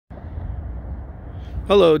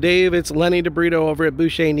Hello, Dave. It's Lenny DeBrito over at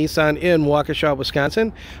Boucher Nissan in Waukesha,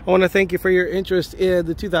 Wisconsin. I want to thank you for your interest in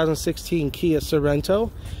the 2016 Kia Sorento.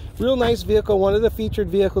 Real nice vehicle, one of the featured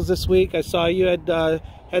vehicles this week. I saw you had the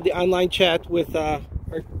online chat with our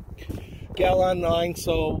gal online,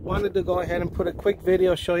 so wanted to go ahead and put a quick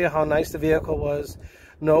video, show you how nice the vehicle was.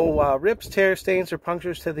 No rips, tear stains, or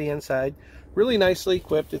punctures to the inside. Really nicely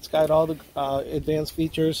equipped. It's got all the advanced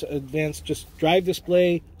features, advanced just drive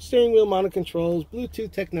display, steering wheel mounted controls,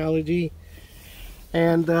 Bluetooth technology,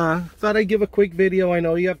 and thought I'd give a quick video. I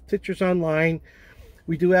know you have pictures online.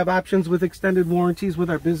 We do have options with extended warranties with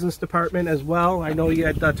our business department as well. I know you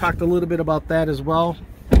had talked a little bit about that as well.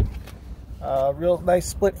 Real nice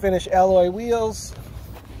split finish alloy wheels,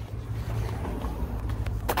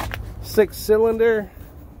 6-cylinder,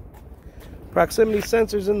 proximity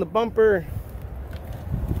sensors in the bumper,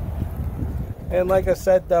 and like I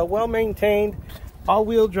said, well maintained,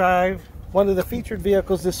 all-wheel drive, one of the featured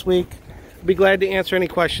vehicles this week. I'll be glad to answer any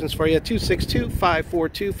questions for you.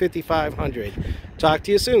 262-542-5500. Talk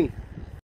to you soon.